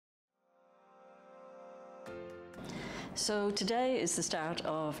So today is the start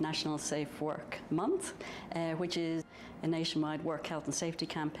of National Safe Work Month, which is a nationwide work health and safety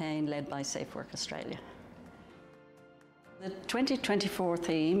campaign led by Safe Work Australia. The 2024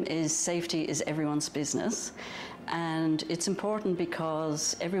 theme is Safety is Everyone's Business, and it's important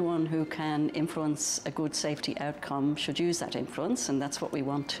because everyone who can influence a good safety outcome should use that influence, and that's what we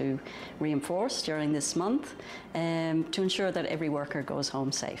want to reinforce during this month to ensure that every worker goes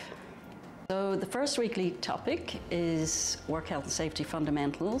home safe. So the first weekly topic is work health and safety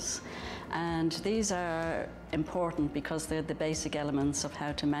fundamentals, and these are important because they're the basic elements of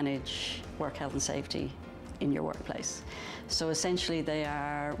how to manage work health and safety in your workplace. So essentially they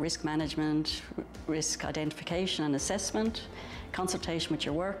are risk management, risk identification and assessment, consultation with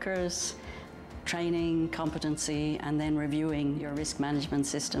your workers, training, competency, and then reviewing your risk management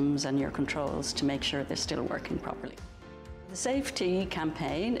systems and your controls to make sure they're still working properly. The safety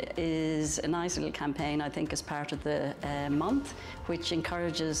campaign is a nice little campaign, I think, as part of the month, which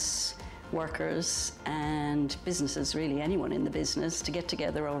encourages workers and businesses, really anyone in the business, to get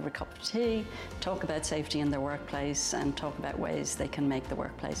together over a cup of tea, talk about safety in their workplace and talk about ways they can make the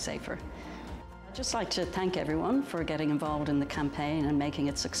workplace safer. I'd just like to thank everyone for getting involved in the campaign and making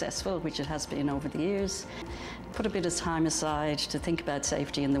it successful, which it has been over the years. Put a bit of time aside to think about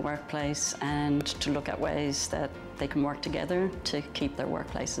safety in the workplace and to look at ways that they can work together to keep their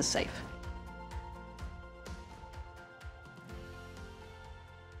workplaces safe.